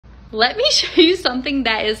let me show you something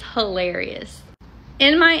that is hilarious.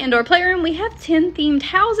 In my indoor playroom, we have 10 themed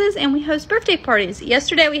houses and we host birthday parties.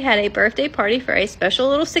 Yesterday, we had a birthday party for a special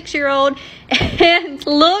little 6-year-old, and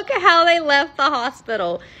look how they left the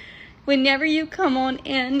hospital. Whenever you come on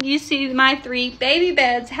in, you see my 3 baby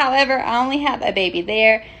beds. However, I only have a baby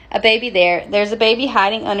there, a baby there. There's a baby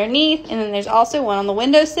hiding underneath, and then there's also one on the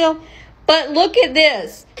windowsill. But look at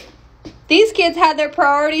this. These kids had their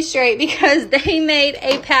priorities straight because they made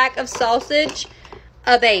a pack of sausage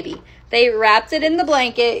a baby. They wrapped it in the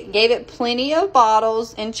blanket, gave it plenty of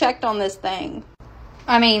bottles, and checked on this thing.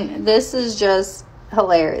 I mean, this is just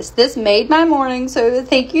hilarious. This made my morning, so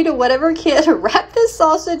thank you to whatever kid wrapped this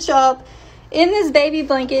sausage up in this baby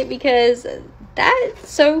blanket, because that's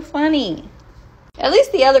so funny. At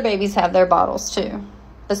least the other babies have their bottles too,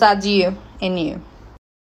 besides you and you.